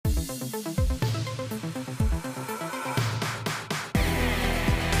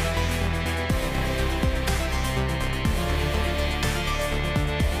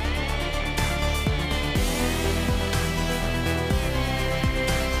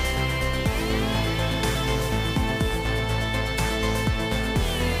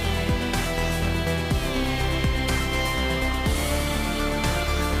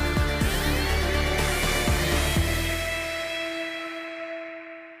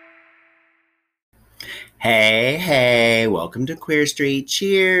Hey, hey, welcome to Queer Street.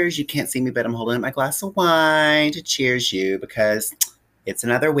 Cheers. You can't see me, but I'm holding up my glass of wine to cheers you because it's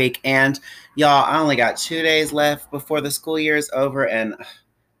another week. And y'all, I only got 2 days left before the school year is over. And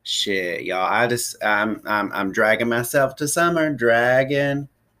shit, y'all, I'm dragging myself to summer, dragging.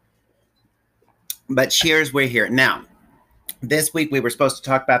 But cheers, we're here. Now, this week we were supposed to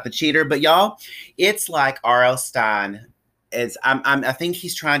talk about the cheater, but y'all, it's like R.L. Stein. I think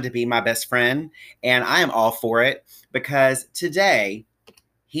he's trying to be my best friend, and I am all for it because today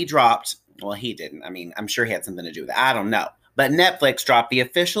he dropped. Well, he didn't. I mean, I'm sure he had something to do with it. I don't know, but Netflix dropped the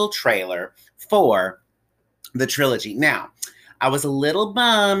official trailer for the trilogy. Now, I was a little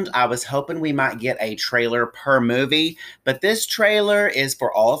bummed. I was hoping we might get a trailer per movie, but this trailer is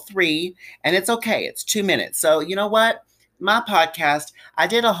for all three, and it's okay. It's 2 minutes. So, you know what? My podcast, I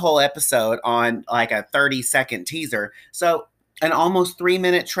did a whole episode on like a 30-second teaser. So, an almost 3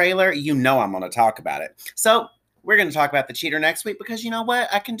 minute trailer, you know I'm going to talk about it. So, we're going to talk about The Cheater next week because you know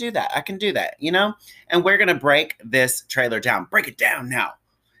what? I can do that. I can do that, you know? And we're going to break this trailer down. Break it down now.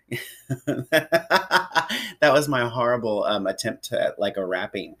 That was my horrible attempt at like a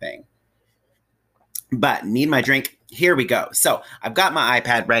rapping thing. But need my drink. Here we go. So I've got my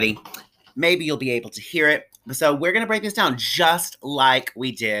iPad ready. Maybe you'll be able to hear it. So we're going to break this down just like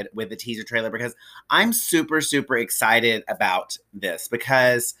we did with the teaser trailer because I'm super, super excited about this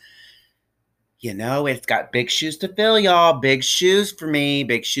because, you know, it's got big shoes to fill, y'all. Big shoes for me,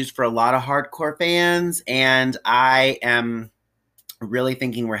 big shoes for a lot of hardcore fans. And I am really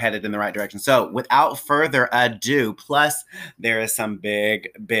thinking we're headed in the right direction. So without further ado, plus there is some big,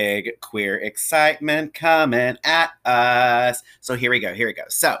 big queer excitement coming at us. So here we go.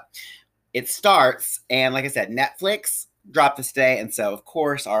 So it starts, and like I said, Netflix dropped this today. And so, of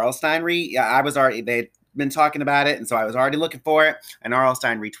course, R.L. Stein, they'd been talking about it. And so I was already looking for it. And R.L.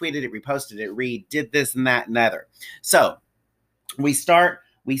 Stein retweeted it, reposted it, did this and that and other. So we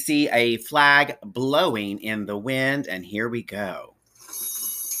see a flag blowing in the wind, and here we go.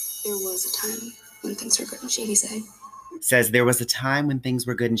 There was a time when things were good in Shadyside. Says there was a time when things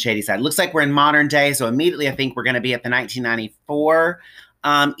were good in Shadyside. Looks like we're in modern day, so immediately I think we're going to be at the 1994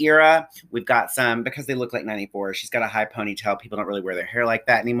 era. We've got some, because they look like 94, she's got a high ponytail. People don't really wear their hair like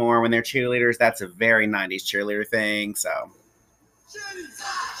that anymore when they're cheerleaders. That's a very 90s cheerleader thing, so.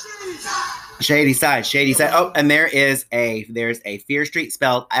 Shadyside. Oh, and there's a Fear Street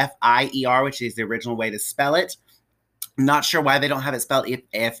spelled F-I-E-R, which is the original way to spell it. I'm not sure why they don't have it spelled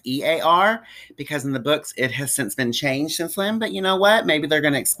F-E-A-R, because in the books it has since been changed since then, but you know what? Maybe they're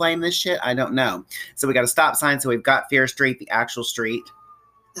going to explain this shit. I don't know. So we got a stop sign, so we've got Fear Street, the actual street.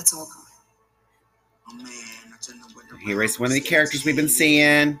 That's all gone. Oh, man. Here is one of the characters we've been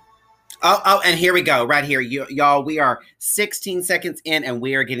seeing. Oh, and here we go, right here. Y'all, we are 16 seconds in, and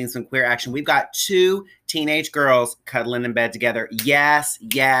we are getting some queer action. We've got two teenage girls cuddling in bed together. Yes.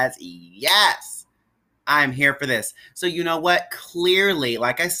 I'm here for this. So you know what? Clearly,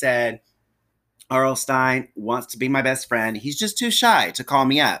 like I said, R.L. Stein wants to be my best friend. He's just too shy to call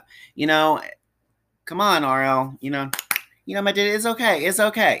me up. You know, come on, R.L. You know, my dude, it's okay. It's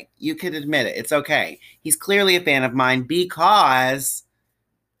okay. You could admit it. It's okay. He's clearly a fan of mine because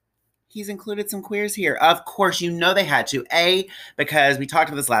he's included some queers here. Of course, you know they had to. Because we talked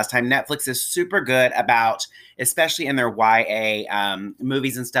about this last time, Netflix is super good about, especially in their YA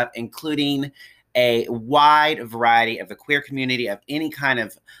movies and stuff, including a wide variety of the queer community, of any kind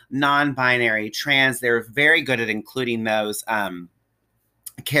of non-binary, trans. They're very good at including those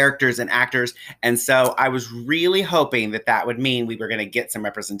characters and actors. And so I was really hoping that would mean we were going to get some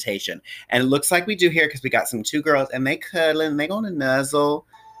representation. And it looks like we do here because we got some two girls and they cuddling and they going to nuzzle.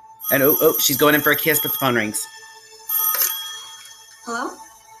 And oh, she's going in for a kiss, but the phone rings. Hello?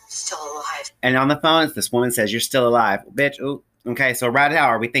 Still alive. And on the phone, this woman says, "You're still alive." Bitch, oh. Okay, so right now,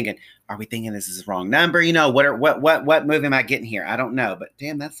 are we thinking this is the wrong number? You know, what movie am I getting here? I don't know, but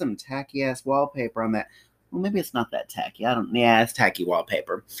damn, that's some tacky ass wallpaper on that. Well, maybe it's not that tacky. Yeah, it's tacky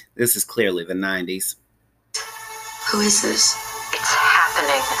wallpaper. This is clearly the 90s. Who is this? It's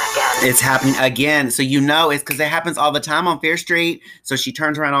happening again. It's happening again. So you know it's because it happens all the time on Fear Street. So she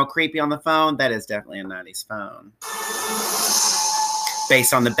turns around all creepy on the phone. That is definitely a 90s phone.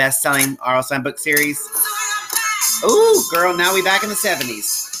 Based on the best-selling R.L. Stein book series. Ooh, girl, now we back in the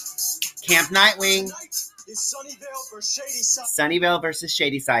 70s. Camp Nightwing. Sunnyvale versus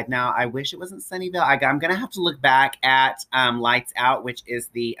Shadyside. Now, I wish it wasn't Sunnyvale. I'm going to have to look back at Lights Out, which is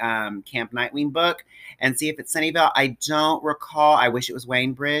the Camp Nightwing book, and see if it's Sunnyvale. I don't recall. I wish it was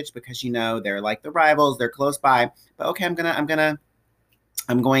Wayne Bridge because, you know, they're like the rivals. They're close by. But okay, I'm going to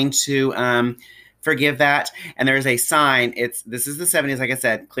forgive that. And there's a sign. This is the 70s, like I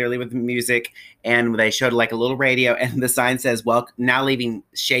said, clearly with music. And they showed like a little radio, and the sign says, well, now leaving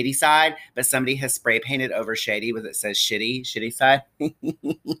Shady Side, but somebody has spray painted over Shady with it says shitty side.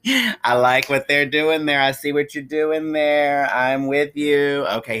 I like what they're doing there. I see what you're doing there. I'm with you.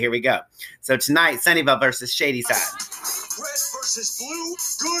 Okay, here we go. So tonight, Sunnyvale versus Shady Side. Red versus blue,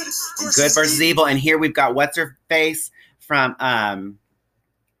 Good versus evil. And here we've got what's her face from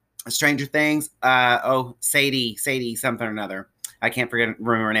Stranger Things. Sadie something or another. I can't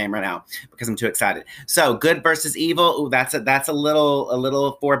remember her name right now because I'm too excited. So good versus evil. Ooh, that's a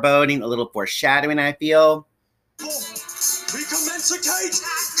little foreboding, a little foreshadowing, I feel.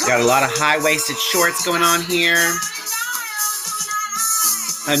 Got a lot of high-waisted shorts going on here.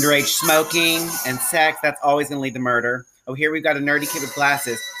 Underage smoking and sex. That's always going to lead to murder. Oh, here we've got a nerdy kid with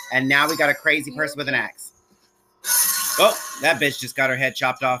glasses. And now we got a crazy person with an axe. Oh, that bitch just got her head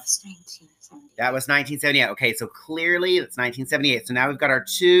chopped off. That was 1978. Okay, so clearly it's 1978. So now we've got our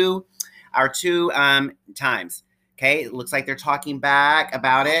two times. Okay, it looks like they're talking back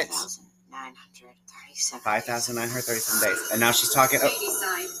about it. 5,937 days. And now she's talking.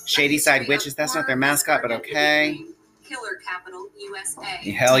 Oh, Shady Side Witches. That's not their mascot, but okay. Killer Capital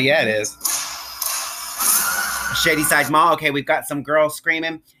USA. Hell yeah, it is. Shady Side Mall. Okay, we've got some girl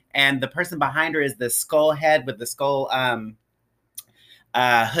screaming, and the person behind her is the skull head with the skull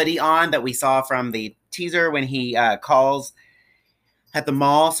hoodie on that we saw from the teaser when he calls at the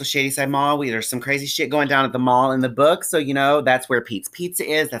mall. So Shady Side Mall, there's some crazy shit going down at the mall in the book. So, you know, that's where Pete's Pizza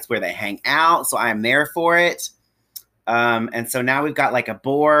is. That's where they hang out. So I'm there for it. And so now we've got like a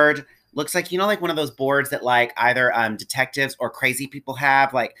board. Looks like, you know, like one of those boards that like either detectives or crazy people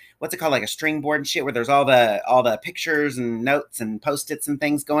have, like, what's it called? Like a string board and shit where there's all the pictures and notes and Post-its and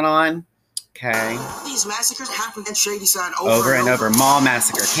things going on. Okay. These massacres happen at Shady Side over and over. Mall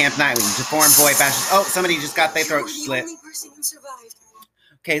Massacre, Camp Nightwing, Deformed Boy Bashes. Oh, somebody just got their throat slit.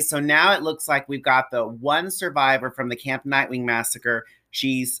 Okay, so now it looks like we've got the one survivor from the Camp Nightwing Massacre.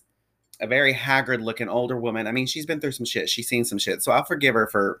 She's a very haggard-looking older woman. I mean, she's been through some shit. She's seen some shit. So I'll forgive her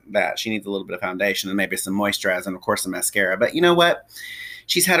for that. She needs a little bit of foundation and maybe some moisturizer and, of course, some mascara. But you know what?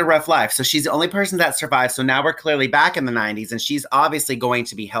 She's had a rough life. So she's the only person that survived. So now we're clearly back in the 90s, and she's obviously going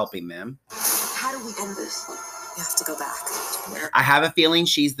to be helping them. How do we end this? You have to go back to where I have a feeling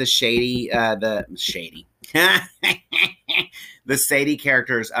she's the the Sadie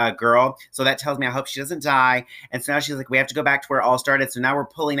character's girl. So that tells me I hope she doesn't die. And so now she's like, we have to go back to where it all started. So now we're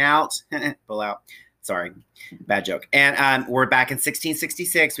pulling out. Pull out. Sorry. Bad joke. And we're back in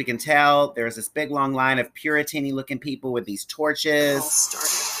 1666. We can tell there's this big long line of Puritan-y looking people with these torches.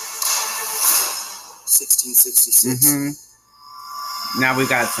 1666. Mm-hmm. Now we've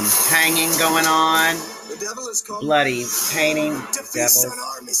got some hanging going on. The devil is called Bloody painting. Devils.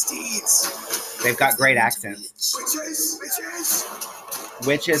 They've got great accents.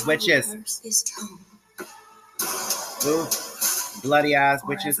 Witches. His tone. Ooh. Bloody eyes.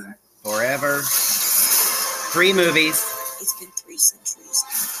 Witches. Forever. 3 movies. It's been 3 centuries.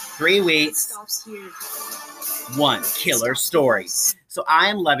 3 weeks. Stops here. 1 killer story. So I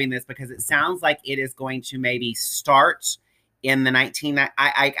am loving this because it sounds like it is going to maybe start in the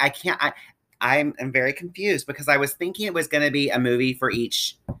I'm very confused because I was thinking it was going to be a movie for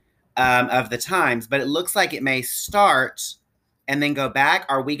each of the times, but it looks like it may start and then go back.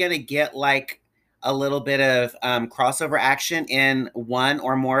 Are we going to get like a little bit of crossover action in one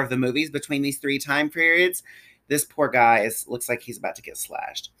or more of the movies between these 3 time periods? This poor guy looks like he's about to get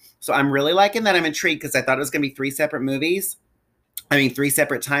slashed. So I'm really liking that. I'm intrigued because I thought it was going to be 3 separate movies. 3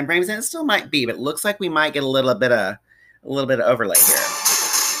 separate time frames, and it still might be, but it looks like we might get a little bit of overlay here.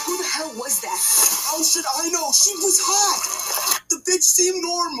 Who the hell was that? How should I know? She was hot. The bitch seemed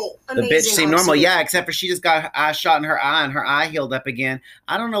normal. The bitch seemed normal, yeah, except for she just got a shot in her eye and her eye healed up again.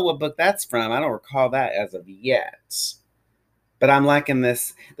 I don't know what book that's from. I don't recall that as of yet. But I'm liking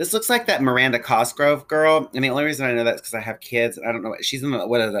this. This looks like that Miranda Cosgrove girl. And the only reason I know that is because I have kids. And I don't know. She's in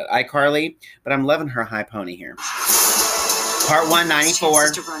what is it? iCarly. But I'm loving her high pony here. Part 1,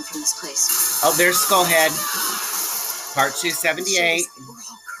 94. To run from this place. Oh, there's Skullhead. Part 2, 78. We're all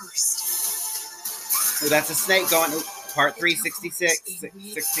cursed. Oh, that's a snake going. Oh, part 3, 66.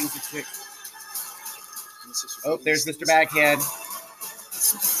 1666. Oh, there's Mr. Baghead.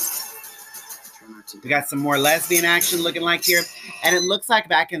 We got some more lesbian action looking like here. And it looks like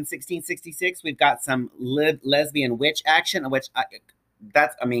back in 1666, we've got some lesbian witch action, which,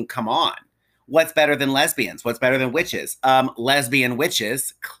 come on. What's better than lesbians? What's better than witches? Lesbian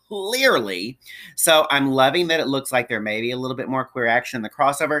witches, clearly. So I'm loving that it looks like there may be a little bit more queer action in the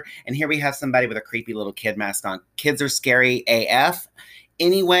crossover. And here we have somebody with a creepy little kid mask on. Kids are scary AF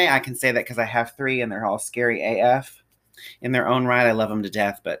Anyway, I can say that because I have 3 and they're all scary AF in their own right. I love them to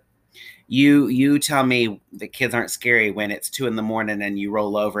death, but you tell me the kids aren't scary when it's 2 a.m. and you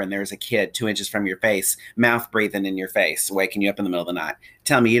roll over and there's a kid 2 inches from your face, mouth breathing in your face, waking you up in the middle of the night.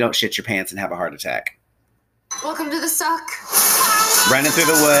 Tell me you don't shit your pants and have a heart attack. Welcome to the suck. Running through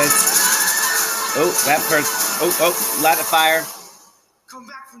the woods. Oh, that person. Oh, light a fire. Come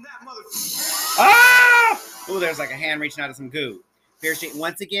back from that mother. Ah! Oh, there's like a hand reaching out of some goo. Fear Street,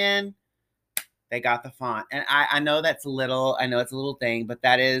 once again, they got the font. And I know that's little. I know it's a little thing, but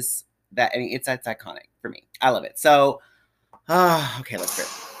that is, that, I mean, it's iconic for me. I love it. So, okay, let's do it.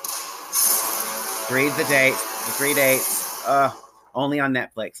 Read the dates. The 3 dates. Only on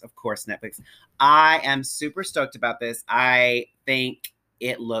Netflix. Of course, Netflix. I am super stoked about this. I think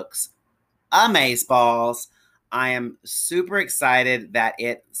it looks amazeballs. I am super excited that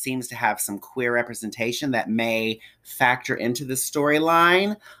it seems to have some queer representation that may factor into the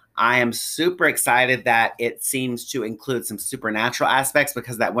storyline. I am super excited that it seems to include some supernatural aspects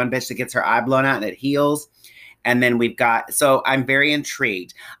because that one bitch that gets her eye blown out and it heals. And then we've got, so I'm very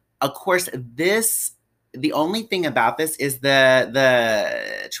intrigued. Of course, the only thing about this is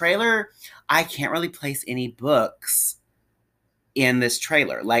the trailer. I can't really place any books in this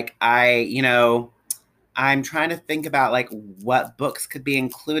trailer. Like I'm trying to think about like what books could be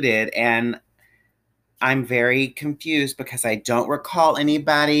included, and I'm very confused because I don't recall any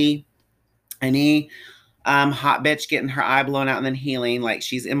hot bitch getting her eye blown out and then healing. Like,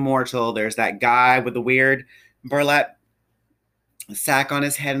 she's immortal. There's that guy with the weird burlap sack on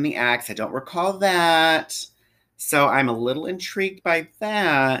his head and the axe. I don't recall that. So I'm a little intrigued by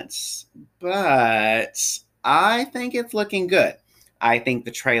that, but I think it's looking good. I think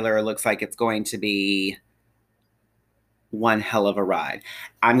the trailer looks like it's going to be one hell of a ride.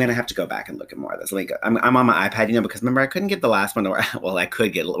 I'm going to have to go back and look at more of this. I'm on my iPad, because remember I couldn't get the last one to work. Well, I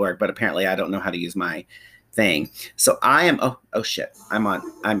could get it to work, but apparently I don't know how to use my thing. So I am, oh shit. I'm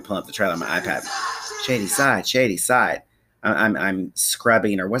pulling up the trailer on my iPad. Shady side. I'm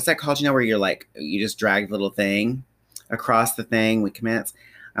scrubbing, or what's that called? Where you're like, you just drag the little thing across the thing. We commence.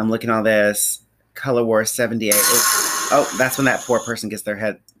 I'm looking at all this. Color War 78. Oh, that's when that poor person gets their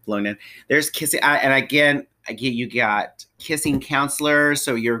head blown in. There's kissing. And again, you got kissing counselor.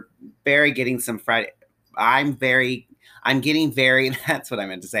 So you're getting some Friday. I'm getting very, that's what I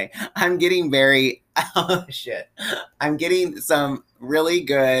meant to say. I'm getting very, oh shit. I'm getting some really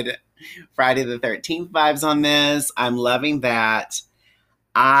good Friday the 13th vibes on this. I'm loving that.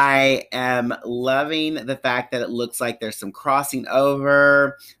 I am loving the fact that it looks like there's some crossing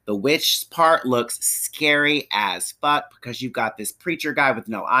over. The witch part looks scary as fuck because you've got this preacher guy with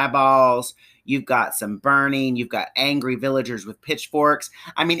no eyeballs. You've got some burning. You've got angry villagers with pitchforks.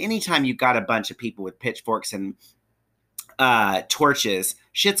 I mean, anytime you've got a bunch of people with pitchforks and torches,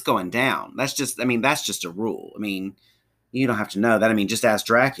 shit's going down. That's just a rule. I mean, you don't have to know that. I mean, just ask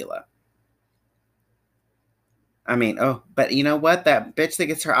Dracula. I mean, but you know what? That bitch that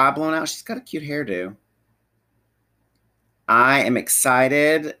gets her eye blown out, she's got a cute hairdo. I am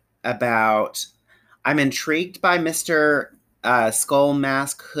excited about, I'm intrigued by Mr. Skull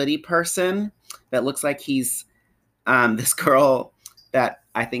Mask hoodie person that looks like he's this girl that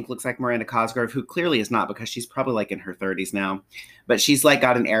I think looks like Miranda Cosgrove, who clearly is not because she's probably like in her 30s now. But she's like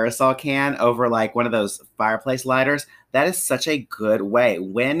got an aerosol can over like one of those fireplace lighters. That is such a good way.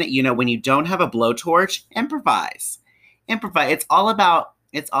 When you don't have a blowtorch, improvise. It's all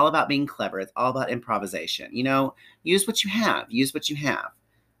about being clever. It's all about improvisation. Use what you have.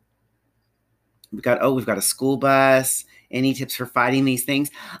 We've got a school bus. Any tips for fighting these things?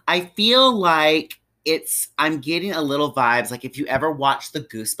 I feel like I'm getting a little vibes. Like if you ever watched the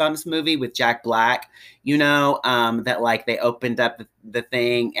Goosebumps movie with Jack Black, that like they opened up the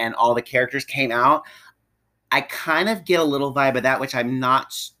thing and all the characters came out. I kind of get a little vibe of that, which I'm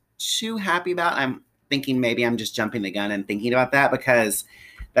not too happy about. I'm thinking maybe I'm just jumping the gun and thinking about that because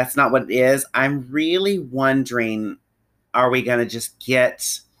that's not what it is. I'm really wondering, are we going to just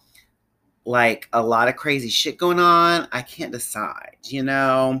get like a lot of crazy shit going on? I can't decide,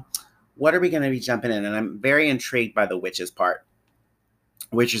 What are we going to be jumping in? And I'm very intrigued by the witches part.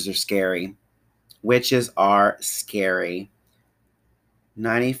 Witches are scary.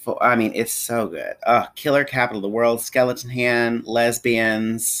 94. I mean, it's so good. Killer Capital of the World, Skeleton Hand,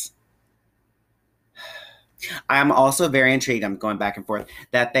 lesbians. I'm also very intrigued. I'm going back and forth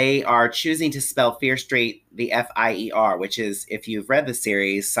that they are choosing to spell Fear Street the F-I-E-R, which is, if you've read the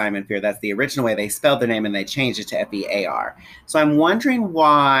series Simon Fear, that's the original way they spelled their name and they changed it to F-E-A-R. So I'm wondering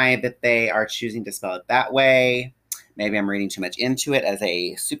why that they are choosing to spell it that way. Maybe I'm reading too much into it as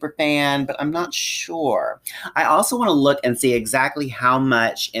a super fan, but I'm not sure. I also want to look and see exactly how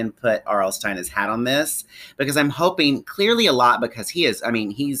much input R.L. Stine has had on this, because I'm hoping clearly a lot, because he's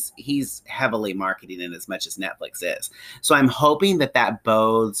heavily marketing it as much as Netflix is. So I'm hoping that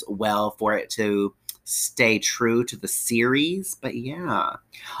bodes well for it to stay true to the series. But yeah,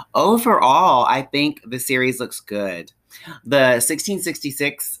 overall, I think the series looks good. The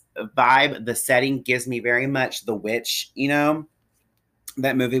 1666 vibe, the setting gives me very much The Witch,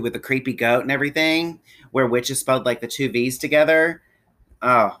 that movie with the creepy goat and everything, where witch is spelled like the two V's together.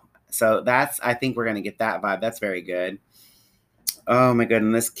 Oh, so I think we're going to get that vibe. That's very good. Oh my god,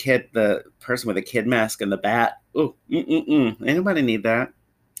 and this kid, the person with a kid mask and the bat. Ooh, anybody need that?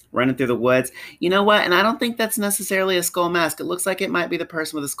 Running through the woods. You know what? And I don't think that's necessarily a skull mask. It looks like it might be the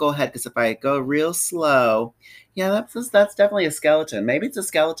person with a skull head, because if I go real slow, yeah, that's definitely a skeleton. Maybe it's a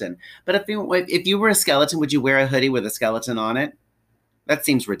skeleton. But if you were a skeleton, would you wear a hoodie with a skeleton on it? That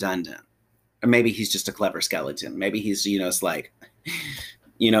seems redundant. Or maybe he's just a clever skeleton. Maybe he's, it's like,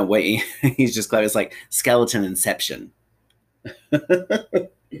 wait, he's just clever. It's like skeleton inception.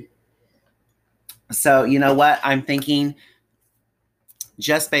 So, you know what? I'm thinking,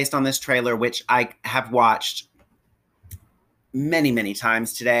 just based on this trailer, which I have watched many, many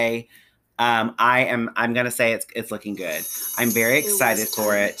times today, I'm going to say it's looking good. I'm very excited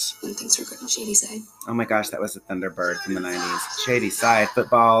for it. When things were good on Shady Side. Oh my gosh, that was a Thunderbird from the 90s. Shady Side,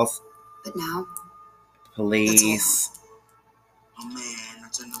 footballs. But now, police. Oh man, I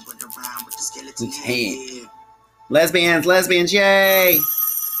turned around with the skeleton Hey. head. Lesbians, yay!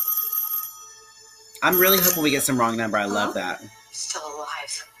 I'm really hoping we get some wrong number. I love that. Still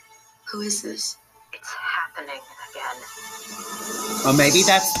alive. who is this? It's happening again. Oh, maybe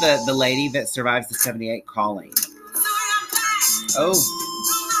that's the lady that survives the 78 calling. Oh.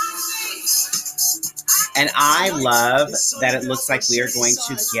 And I love that it looks like we are going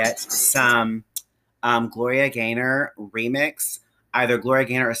to get some Gloria Gaynor remix. Either Gloria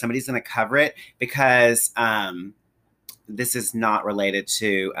Gaynor or somebody's going to cover it, because this is not related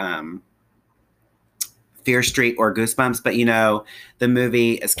to Fear Street or Goosebumps. But, the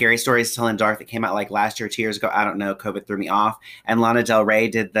movie A Scary Stories to Tell in Dark that came out like last year or 2 years ago. I don't know. COVID threw me off. And Lana Del Rey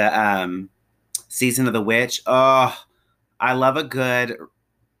did the Season of the Witch. Oh, I love a good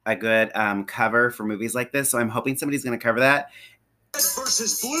cover for movies like this. So I'm hoping somebody's going to cover that. Because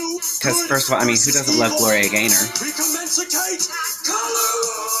first of all, who doesn't love Gloria Gaynor?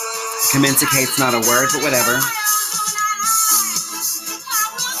 Commensucate's not a word, but whatever.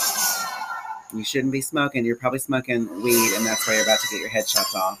 You shouldn't be smoking. You're probably smoking weed, and that's why you're about to get your head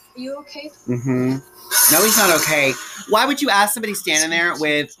chopped off. Are you okay? Mm-hmm. No, he's not okay. Why would you ask somebody standing there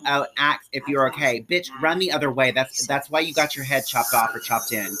with an axe if you're okay? Bitch, run the other way. That's why you got your head chopped off or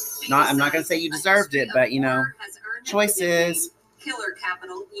chopped in. I'm not going to say you deserved it, but, choices. Killer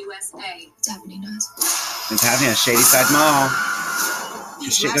Capital USA. What's happening to us? It's happening at Shady Side Mall.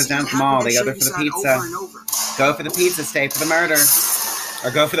 This shit goes down at the mall. They go there for the pizza. Go for the pizza, stay for the murder. Or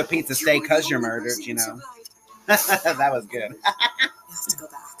go for the pizza, stay because you're murdered, That was good. You have to go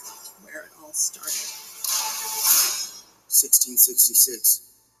back to where it all started. 1666.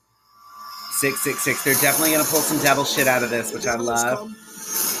 666. They're definitely going to pull some devil shit out of this, which I love.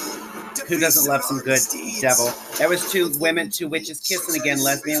 Who doesn't love some good devil? There was two witches kissing again,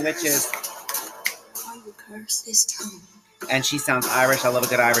 lesbian witches. Why you curse this town? And she sounds Irish. I love a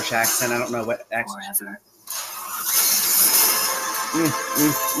good Irish accent. I don't know what accent. Forever.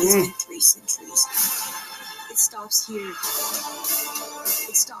 It's been 3 centuries. It stops here.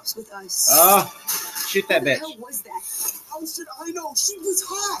 It stops with us. Oh, shoot that Who the bitch. hell was that? How should I know? She was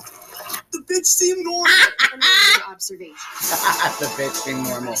hot. The bitch seemed normal. Another observation. The bitch seemed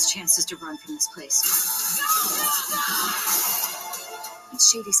normal. Best chances to run from this place.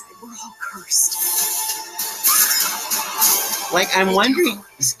 It's Shady Side. We're all cursed. Like, I'm wondering.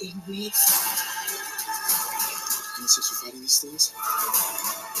 It's in me. Since you're fighting these things?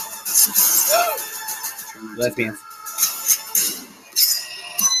 Lesbians.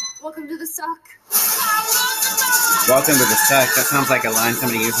 Welcome to the suck. Welcome to the suck. That sounds like a line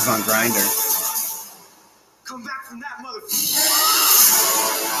somebody uses on Grindr. Come back from that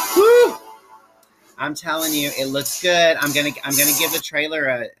Woo! I'm telling you, it looks good. I'm gonna give the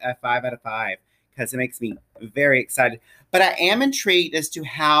trailer a 5 out of 5 because it makes me very excited. But I am intrigued as to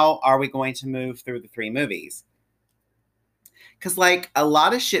how are we going to move through the 3 movies. Because, a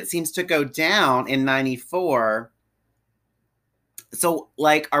lot of shit seems to go down in 94. So,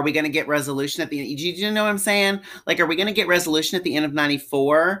 like, are we going to get resolution at the end? Do you know what I'm saying? Like, are we going to get resolution at the end of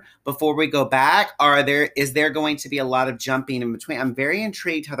 94 before we go back? Or is there going to be a lot of jumping in between? I'm very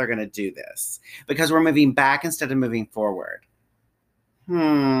intrigued how they're going to do this because we're moving back instead of moving forward.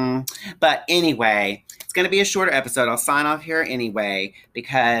 But anyway, it's going to be a shorter episode. I'll sign off here anyway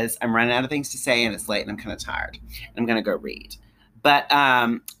because I'm running out of things to say and it's late and I'm kind of tired. I'm going to go read. But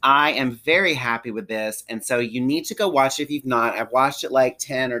I am very happy with this. And so you need to go watch it if you've not. I've watched it like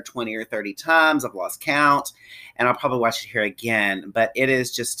 10 or 20 or 30 times. I've lost count. And I'll probably watch it here again. But it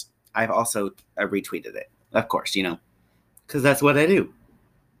is just, I've also retweeted it. Of course, you know, because that's what I do.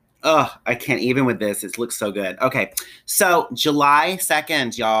 Oh, I can't even with this. It looks so good. Okay, so July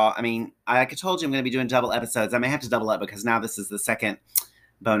 2nd, y'all. I mean, like I told you, I'm going to be doing double episodes. I may have to double up because now this is the second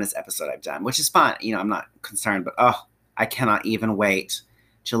bonus episode I've done, which is fine. You know, I'm not concerned, but I cannot even wait.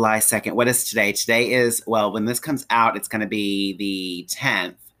 July 2nd. What is today? Today is, well, when this comes out, it's going to be the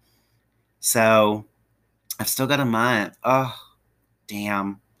 10th. So I've still got a month. Oh,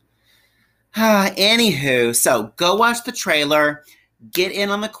 damn. Anywho, so go watch the trailer. Get in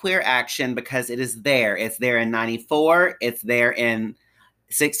on the queer action because it is there. It's there in 94. It's there in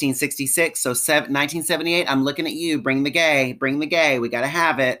 1666. So 1978, I'm looking at you. Bring the gay. Bring the gay. We got to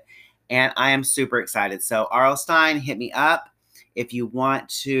have it. And I am super excited. So R.L. Stine, hit me up. If you want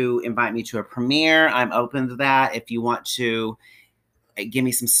to invite me to a premiere, I'm open to that. If you want to give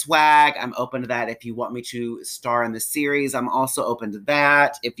me some swag, I'm open to that. If you want me to star in the series, I'm also open to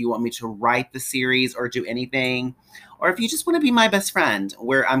that. If you want me to write the series or do anything, or if you just want to be my best friend,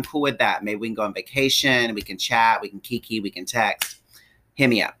 I'm cool with that. Maybe we can go on vacation, we can chat, we can kiki, we can text. Hit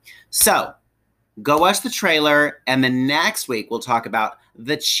me up. So go watch the trailer, and then next week we'll talk about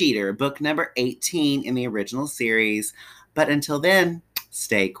The Cheater, book number 18 in the original series. But until then,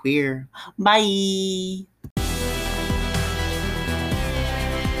 stay queer. Bye.